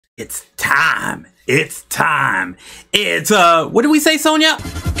It's time. It's time. It's, what do we say, Sonya?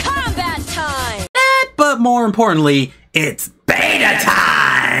 Combat time! But more importantly, it's beta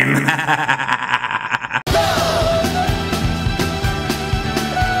time!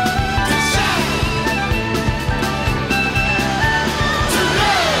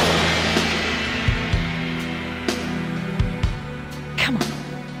 Come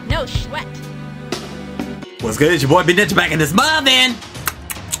on, no sweat. What's good? It's your boy, Ninja back in this mud, man.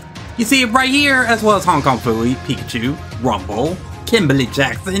 You see it right here, as well as Hong Kong Fooey, Pikachu, Rumble, Kimberly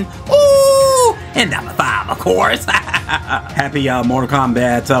Jackson, ooh, and number 5, of course. Happy Mortal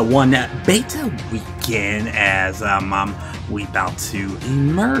Kombat 1 beta weekend, as we about to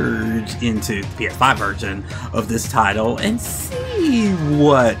emerge into the PS5 version of this title and see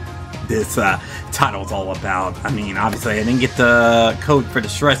what this title is all about. I mean, obviously I didn't get the code for the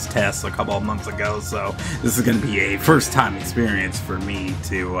stress test a couple of months ago, so this is going to be a first time experience for me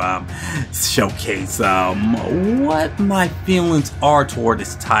to showcase what my feelings are toward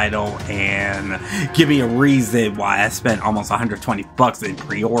this title and give me a reason why I spent almost 120 bucks in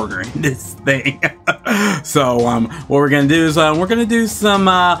pre-ordering this thing. So what we're going to do is we're going to do some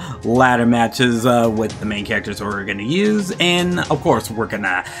ladder matches with the main characters we're going to use, and of course we're going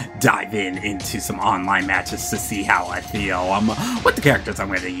to dive into some online matches to see how I feel with the characters I'm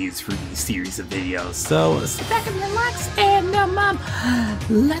going to use for these series of videos. So sit back and relax, and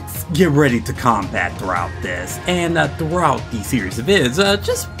let's get ready to combat throughout this. And throughout these series of vids,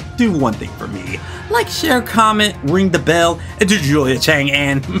 just do one thing for me: like, share, comment, ring the bell, and to Julia Chang,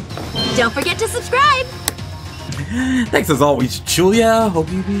 and Don't forget to subscribe! thanks as always, Julia.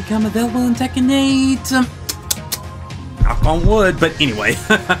 Hope you become available in Tekken 8. Knock on wood. But anyway,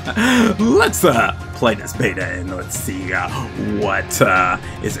 let's play this beta and let's see what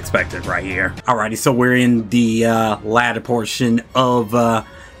is expected right here. Alrighty, so we're in the ladder portion of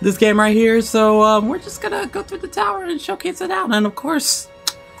this game right here. So we're just gonna go through the tower and showcase it out. And of course,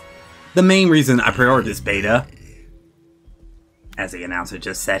 the main reason I pre-ordered this beta, as the announcer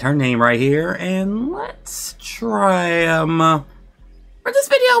just said her name right here, and let's try for this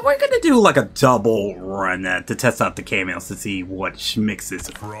video, we're gonna do like a double run to test out the cameos to see what mixes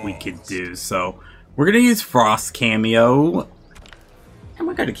we could do. So we're gonna use Frost Kameo, and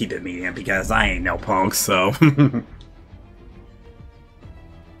we're gonna keep it medium because I ain't no punk. So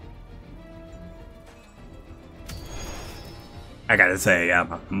I gotta say,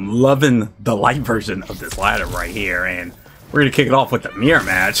 I'm loving the light version of this ladder right here, and we're gonna kick it off with the mirror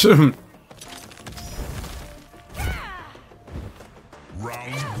match.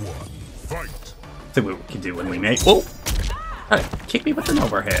 See what we can do when we make. Whoa! Hey, kick me with an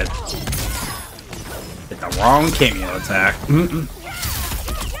overhead. Hit the wrong Kameo attack.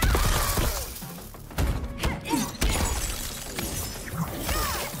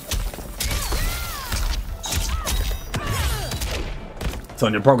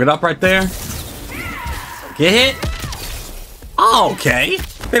 Sonya broke it up right there. Get hit. Oh, okay.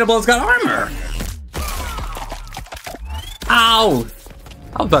 Beta Blow's got armor. Ow!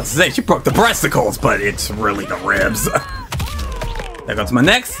 I was about to say she broke the breasticles, but it's really the ribs. There goes my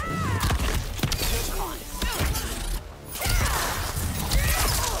next.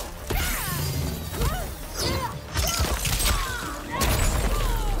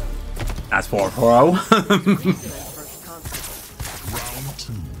 That's 4-4-0.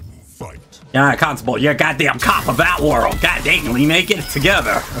 Yeah, Constable, you're a goddamn cop of that world. God dang, we make it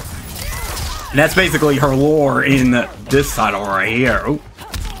together. And that's basically her lore in this title right here. Ooh.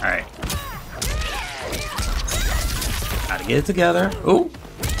 Alright. Gotta get it together. Ooh.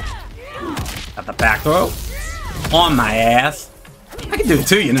 Got the back throw. On my ass. I can do it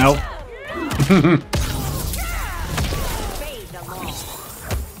too, you know.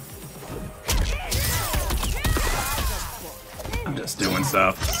 I'm just doing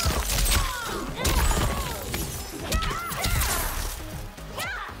stuff.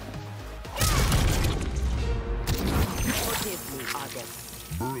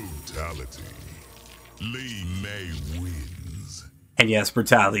 Brutality. Lee May wins. And yes,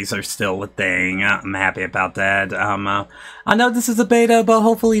 brutalities are still a thing. I'm happy about that. I know this is a beta, but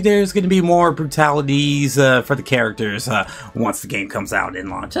hopefully there's going to be more brutalities for the characters once the game comes out in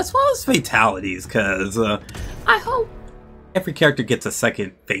launch, as well as fatalities, because I hope every character gets a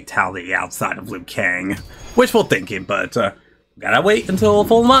second fatality outside of Liu Kang. Wishful thinking, but gotta wait until a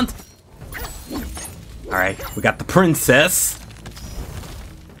full month. Alright, we got the princess.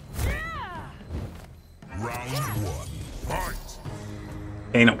 Round 1. Fight.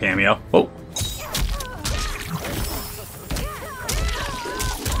 Ain't no Kameo. Oh.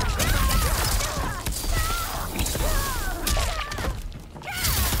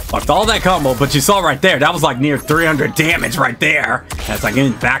 Fucked all that combo, but you saw right there, that was like near 300 damage right there. That's like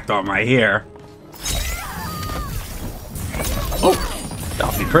in backthrow right here. Oh,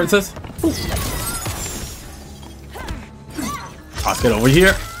 stop me, princess. Ooh. Let's get over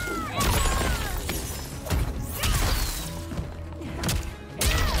here.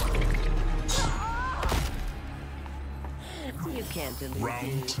 You can't delete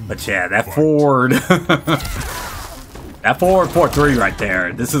me. But yeah, that forward. That 4-4-3 right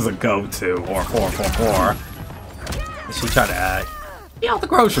there. This is a go-to, or 4-4-4. She tried to get out the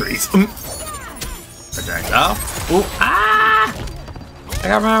groceries. Projectile. Ooh, ah! I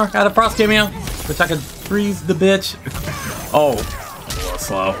got a frost cameo, which I could freeze the bitch. Oh, a little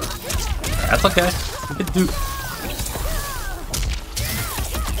slow. That's okay. We could do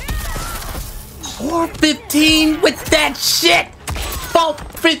 415 with that shit.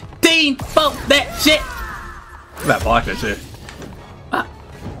 415 for that shit. Look at that block that shit.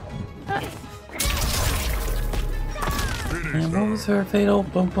 And what was her fatal?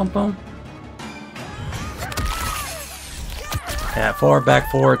 Boom, boom, boom. Yeah, 4, back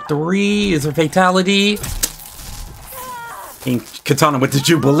 4, 3 is her fatality. King Katana with the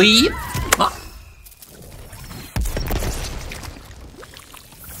Jubilee.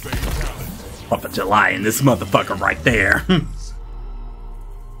 Up of July in this motherfucker right there.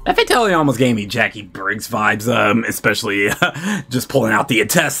 That fatality almost gave me Jackie Briggs vibes, especially just pulling out the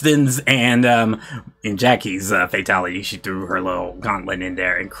intestines. And in Jackie's fatality, she threw her little gauntlet in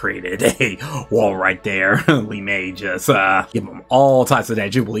there and created a wall right there. Lee May just give them all types of that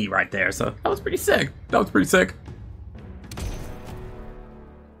Jubilee right there. So that was pretty sick. That was pretty sick.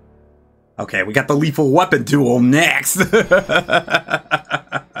 Okay, we got the lethal weapon duel next.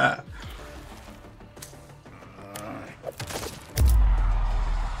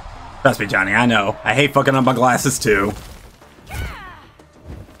 Trust me, Johnny, I know. I hate fucking up my glasses, too.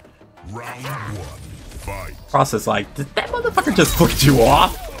 Round 1, fight. Frost is like, did that motherfucker just flick you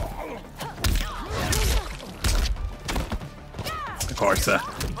off? Of course,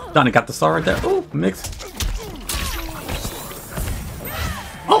 Johnny got the star right there. Ooh, mix.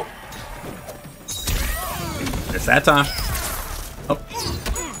 Oh! It's that time. Oh.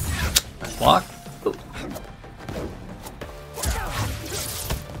 Nice block. Ooh.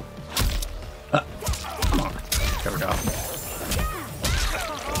 There we go.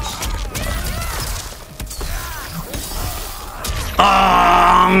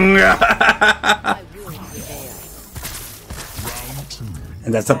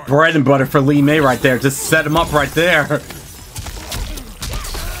 And that's a bread and butter for Lee May right there. Just set him up right there.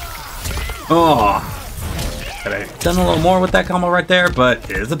 Oh. Could have done a little more with that combo right there, but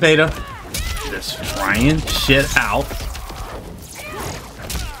it is a beta. Just trying shit out.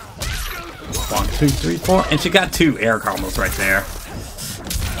 1, 2, 3, 4, and she got 2 air combos right there.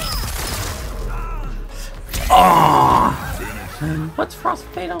 Oh! And what's Frost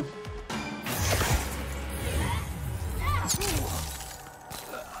Fatal?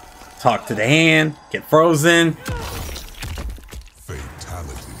 Talk to the hand, get frozen.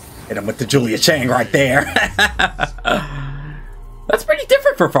 Fatality. Hit him with the Julia Chang right there. That's pretty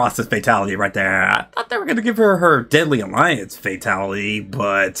different for Frost's fatality right there. I thought they were going to give her Deadly Alliance fatality,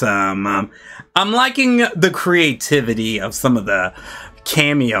 but I'm liking the creativity of some of the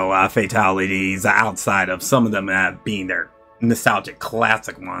cameo fatalities outside of some of them being their nostalgic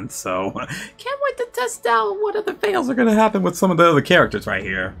classic ones. So can't wait to test out what other fails are going to happen with some of the other characters right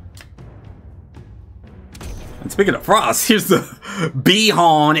here. And speaking of Frost, here's the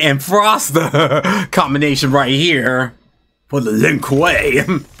Bi-Han and Frost combination right here. For the Lin Kuei. I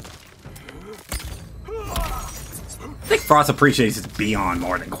think Frost appreciates his Bi-Han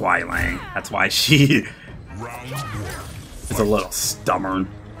more than Kuai Lang. That's why she is a little stubborn.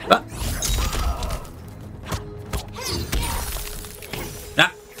 Ah.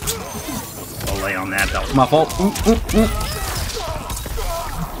 I'll lay on that. That was my fault.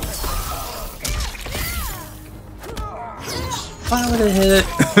 I would have hit it.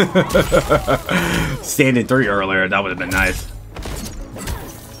 Standing 3 earlier, that would have been nice.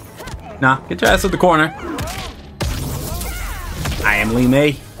 Nah, get your ass to the corner. I am Lee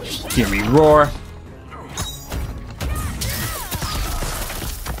May. Hear me roar.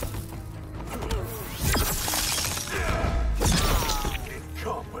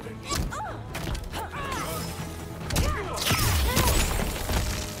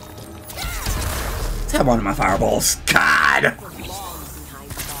 Let's have one of my fireballs. God!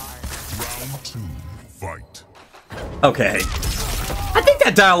 Fight. Okay. I think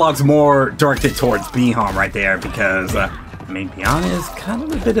that dialogue's more directed towards Bi-Han right there because, I mean, Bi-Han is kind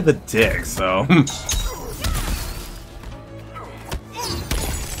of a bit of a dick, so...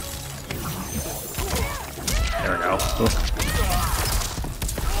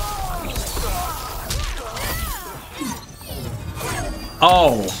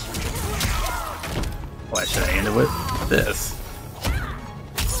 Oh! Why should I end it with this?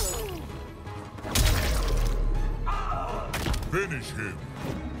 Finish him.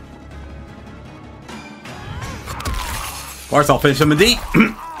 Of course, I'll finish him in deep.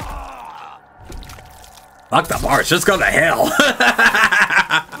 Fuck the march, just go to hell.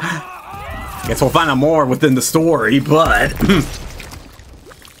 Guess we'll find out more within the story, but...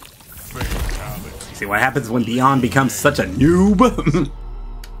 See what happens when Dion becomes such a noob?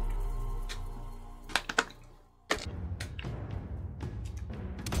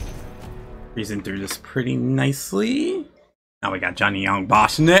 Breezing through this pretty nicely. Now we got Johnny Young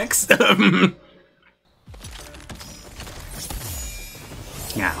Bosch next.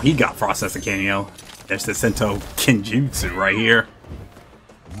 Now he got Frost as a Kameo. There's the Sento Kenjutsu right here.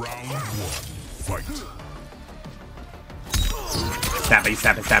 Round 1, fight. Stabby,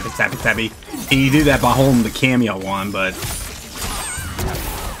 stabby, stabby, stabby, stabby. And you do that by holding the Kameo one, but...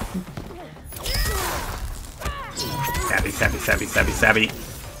 Stabby, stabby, stabby, stabby, stabby.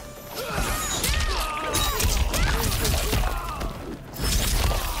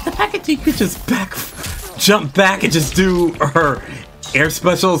 The fact that you could just jump back and just do her air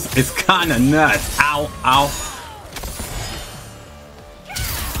specials is kinda nuts. Ow, ow.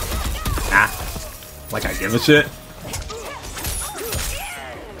 Nah. Like I give a shit.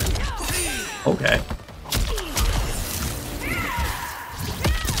 Okay.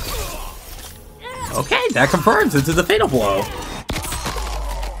 Okay, that confirms into the fatal blow.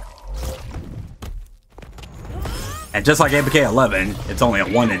 And just like APK 11, it's only a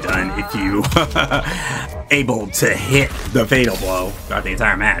one and done if you able to hit the fatal blow throughout the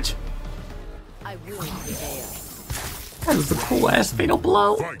entire match. I will prevail. That was a cool ass fatal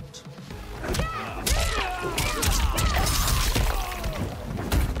blow. Fight.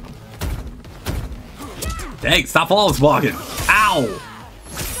 Dang, stop all blocking. Ow!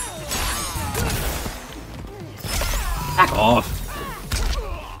 Back off.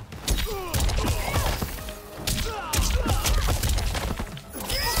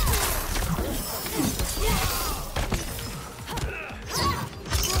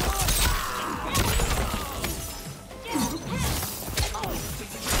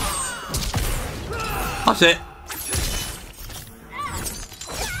 Oh shit.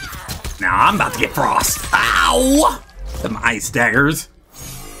 Now I'm about to get Frost. Ow! Some ice daggers.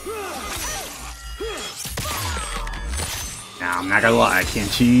 Now I'm not gonna lie, Ken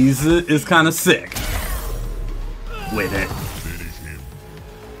Cheese is kind of sick with it. Finish him.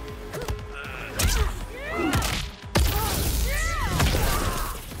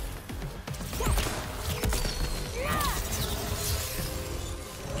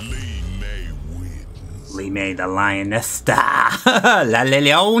 Lee May wins. Lee May the Lioness. La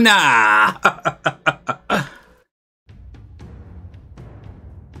Leona.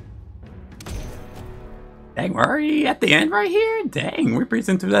 Dang, we're already at the end right here? Dang, we're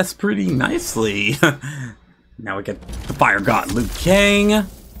breezing through this pretty nicely. Now we get the Fire God Liu Kang.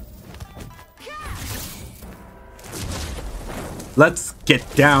 Let's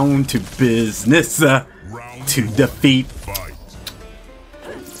get down to business to defeat. Fight.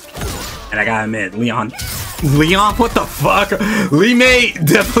 And I gotta admit, Leon, what the fuck? Lee May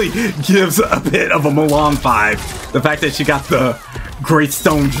definitely gives a bit of a Mulan vibe. The fact that she got the Great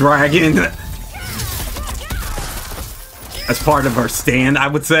Stone Dragon as part of her stand, I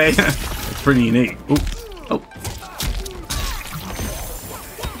would say. It's pretty unique. Ooh. Oh.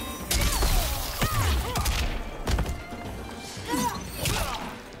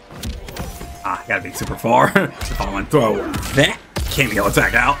 Ah, gotta be super far if I want to throw that Kameo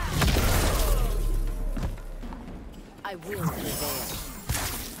attack out. I will prevail.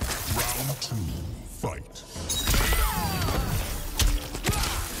 Round 2, fight.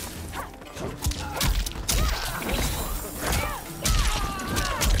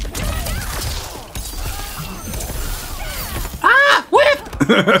 Ah! Whip!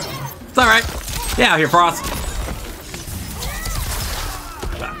 It's alright. Get out here, Frost.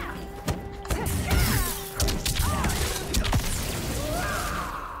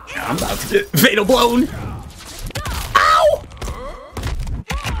 I'm about to get fatal blown. Ow!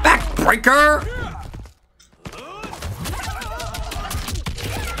 Backbreaker!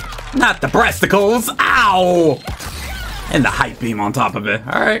 Not the breasticles. Ow! And the hype beam on top of it.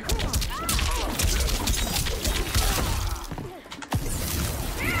 Alright.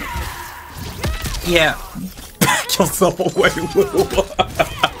 Yeah. Back yourself away, Lou.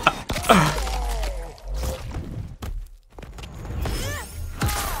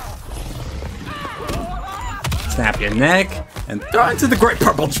 snap your neck, and throw into the great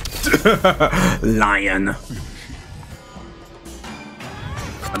purple lion.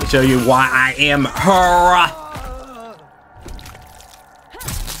 Let me show you why I am her.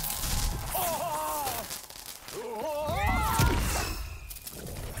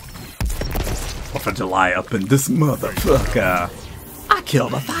 4th of July up in this motherfucker. I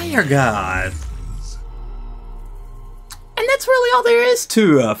killed a fire god. And that's really all there is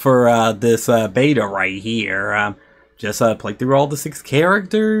to for this beta right here. Just play through all the 6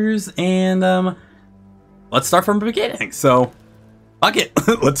 characters and let's start from the beginning. So, fuck it.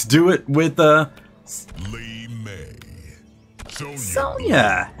 Let's do it with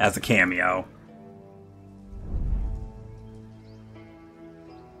Sonya as a cameo.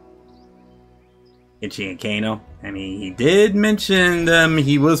 Itchy and Kano. I mean, he did mention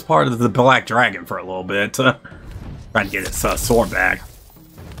he was part of the Black Dragon for a little bit. Trying to get his sword back.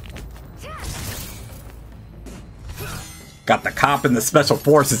 Got the cop and the Special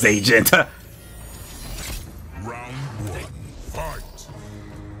Forces agent. Round 1, fight.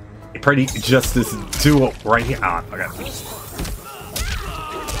 Pretty justice duo right here. Ah, oh, okay.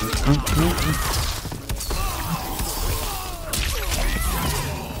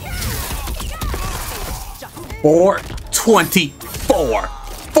 424.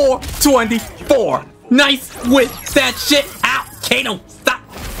 424. Nice with that shit. Ow, Kano, stop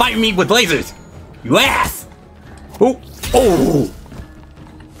fighting me with lasers. You ass. Oh, oh.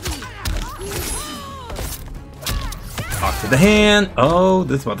 Talk to the hand. Oh,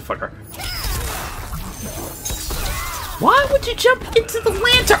 this motherfucker. Why would you jump into the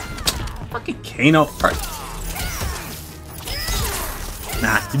lantern? Fucking Kano. Right.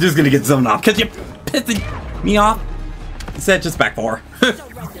 Nah, you're just gonna get zoned off because you're pissing me off. Instead, just back 4. Round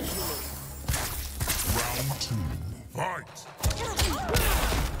 2, fight.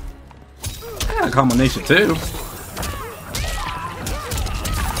 I got a combination too.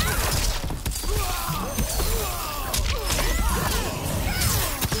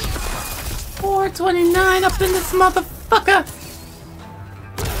 $4.29 up in this motherfucker.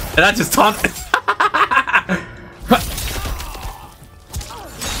 And I just taunted.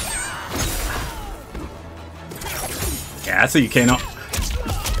 Yeah, I see you, Kano.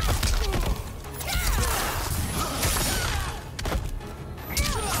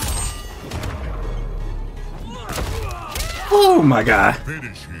 Oh my god.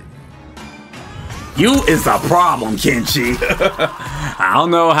 You is the problem, Kenshi. I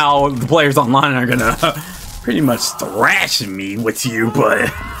don't know how the players online are gonna pretty much thrash me with you, but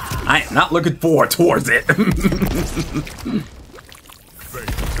I am not looking forward towards it.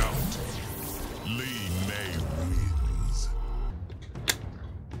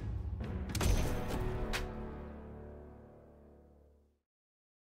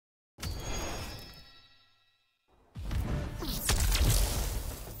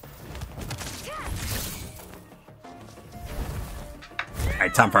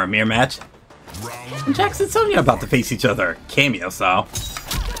 Alright, time for a mirror match. And Jax and Sonya about to face each other, Kameo style.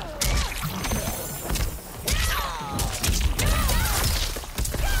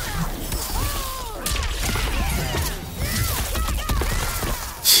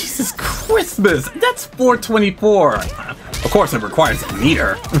 Jesus Christmas! That's 424! Of course, it requires a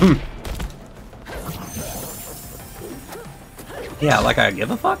meter. Yeah, like I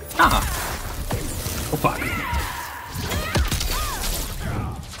give a fuck? Nah. Oh, fuck.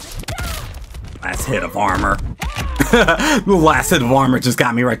 Last hit of armor. The last hit of armor just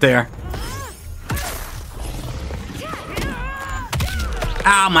got me right there.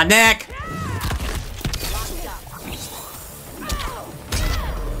 Ow, my neck!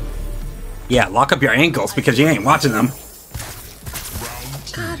 Yeah, lock up your ankles because you ain't watching them.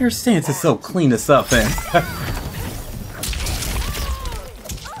 God, her stance is so clean as stuff, man.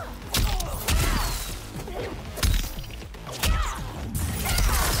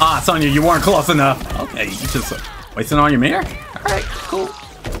 Ah, Sonya, you weren't close enough. Okay, you just wasting all your mirror? Alright, cool.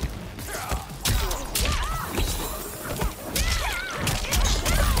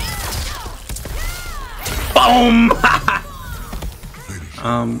 Boom!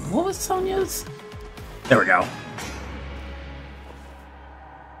 What was Sonya's? There we go.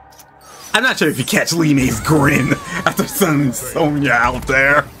 I'm not sure if you catch Lee May's grin after sending Sonya out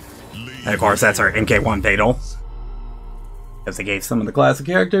there. And of course, that's her MK1 Fatal. Because they gave some of the classic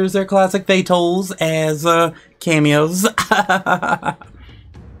characters their classic fatals as cameos.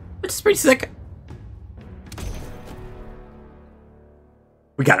 Which is pretty sick.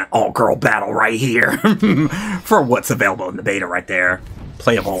 We got an all-girl battle right here. For what's available in the beta right there.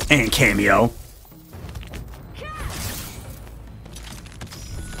 Playable and cameo.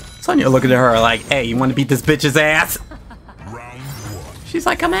 So Sonya looking at her like, hey, you want to beat this bitch's ass? Round one. She's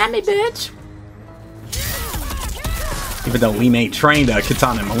like, come at me, bitch. Even though we may train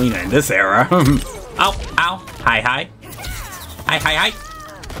Kitana and Melina in this era. Ow, ow. Hi, hi. Hi, hi, hi.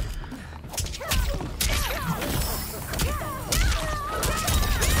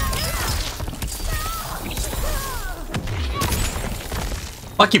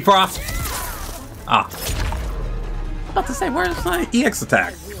 Fuck you, Frost. Ah. About to say, where's my EX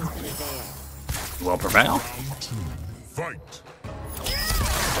attack? Will prevail. Round two. Fight.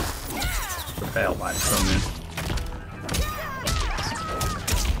 Prevail by Sonya.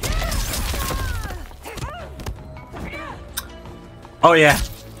 Oh yeah,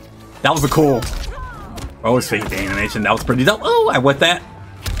 that was a cool Rose Fate animation. That was pretty dope. Oh, I whipped that.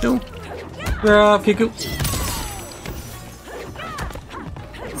 No. Kiku.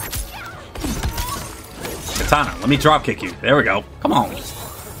 Katana, let me drop kick you. There we go. Come on.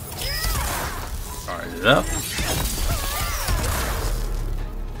 Charge it up.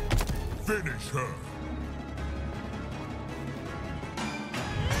 Finish her.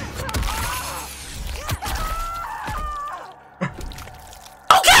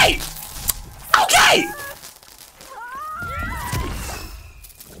 Okay! Okay!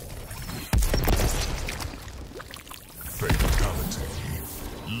 Fatality.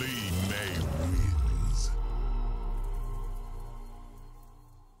 Lee May wins.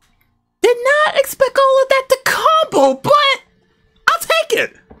 Did not expect all of that to combo, but I'll take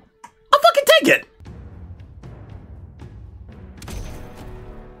it. I'll fucking take it.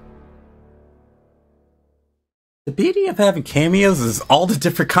 The beauty of having cameos is all the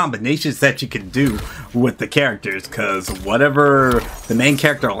different combinations that you can do with the characters, because whatever the main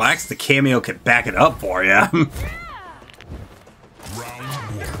character lacks, the cameo can back it up for you. Round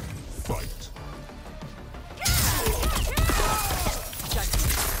one. Fight.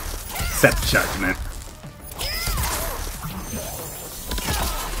 Accept judgment.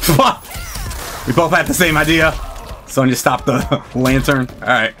 We both had the same idea. Sonya stopped the lantern.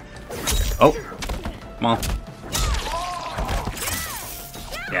 Alright. Oh. Come on.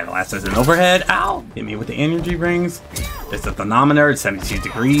 Yeah, the last is an overhead. Ow! Hit me with the energy rings. It's a thermometer. It's 72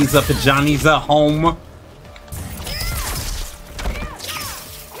 degrees up at Johnny's home.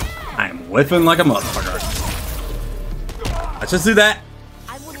 I am whiffing like a motherfucker. Let's just do that.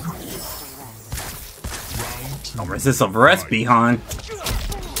 I wouldn't resist arrest. Don't resist arrest, Bihan.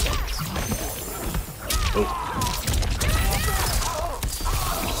 Oh.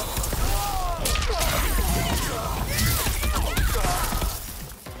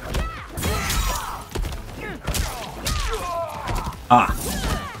 Ah.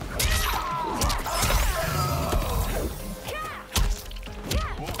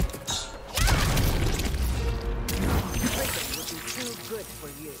 Too good for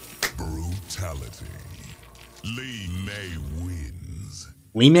you. Brutality. Lee May wins.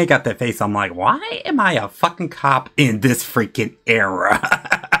 Lee May got that face. I'm like, why am I a fucking cop in this freaking era?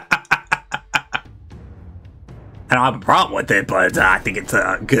 I don't have a problem with it, but I think it's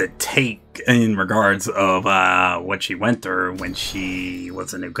a good take in regards of what she went through when she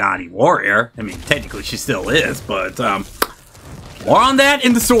was an Ugadi warrior. I mean, technically she still is, but more on that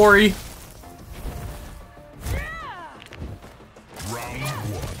in the story. Round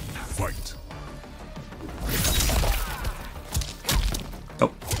one. Fight.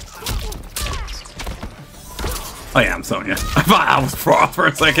 Oh. Oh yeah, I'm Sonya. I thought I was Frost for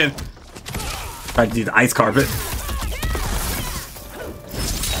a second. Tried to do the ice carpet.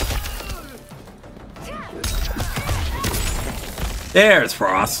 There's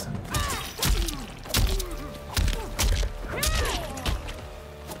Frost.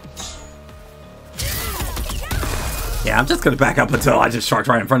 Yeah, I'm just gonna back up until I just charge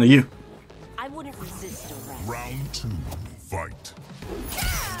right in front of you. I wouldn't resist arrest. Round two. Fight.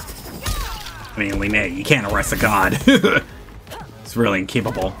 I mean, Lee May, you can't arrest a god. It's really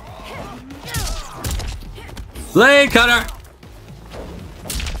incapable. Blade cutter!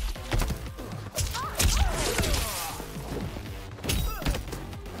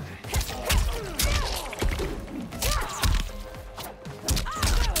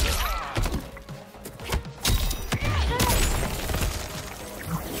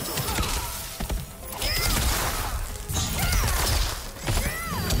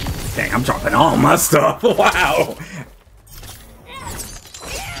 Dang, I'm dropping all my stuff. Wow.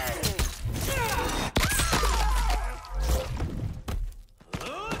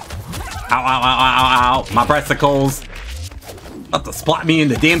 Ow, ow, ow, ow, ow, ow. My breasticles. About to splat me in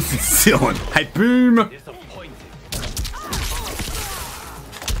the damn ceiling. Hey, boom.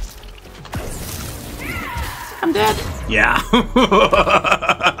 I'm dead. Yeah.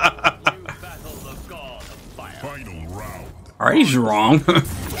 He's wrong.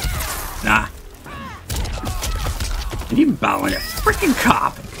 Nah. And you battling a freaking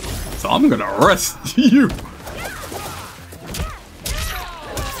cop. So I'm gonna arrest you.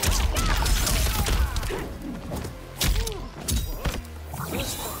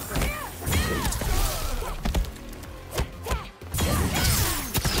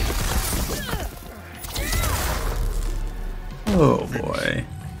 Oh boy.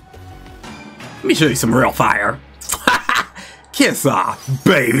 Let me show you some real fire. Kiss off,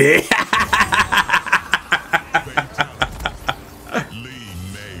 baby. Lee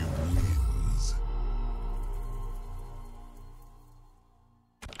May wins.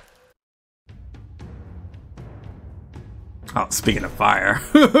 Oh, speaking of fire.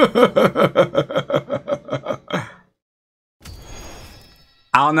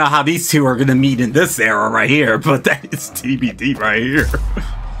 I don't know how these two are gonna meet in this era right here, but that is TBD right here.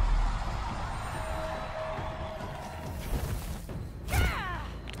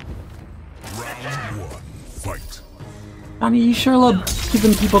 Round one, fight. I mean, you sure love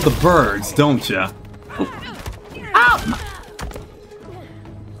giving people the birds, don't you? Ow!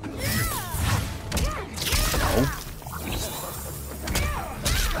 No.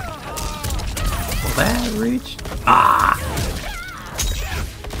 Will that reach? Ah!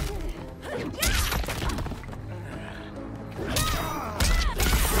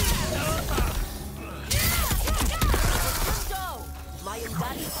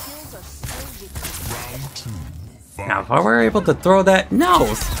 Round two, fight. Now, if I were able to throw that... No!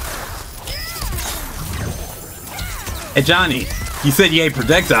 Hey, Johnny, you said you ate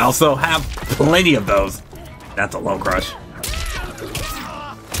projectiles, so have plenty of those. That's a low crush.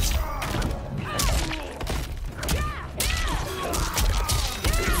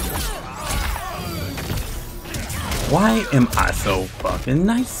 Why am I so fucking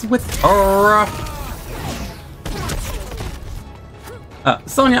nice with her?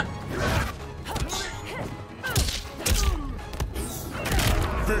 Sonya.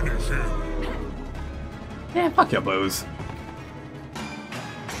 Finish him. Yeah, fuck your booze.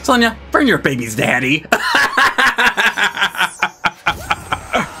 Sonya, bring your baby's daddy.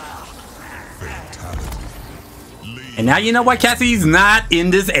 And now you know why Cassie's not in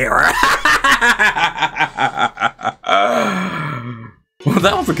this era. Well,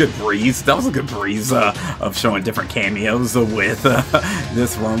 that was a good breeze. That was a good breeze of showing different cameos with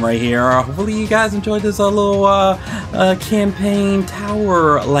this run right here. Hopefully you guys enjoyed this little campaign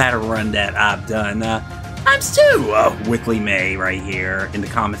tower ladder run that I've done. I'm Stu, Wickley May right here in the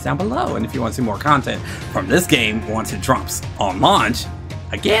comments down below. And if you want to see more content from this game once it drops on launch,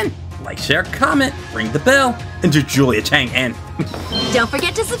 again, like, share, comment, ring the bell, and do Julia Chang. And don't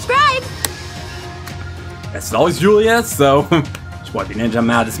forget to subscribe. that's always Julia, so Swipey Ninja, I'm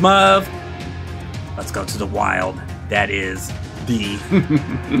out of Smurf. Let's go to the wild. That is the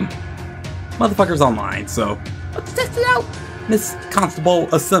motherfuckers online. So let's test it out, Miss Constable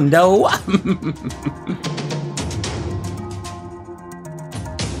Asundo.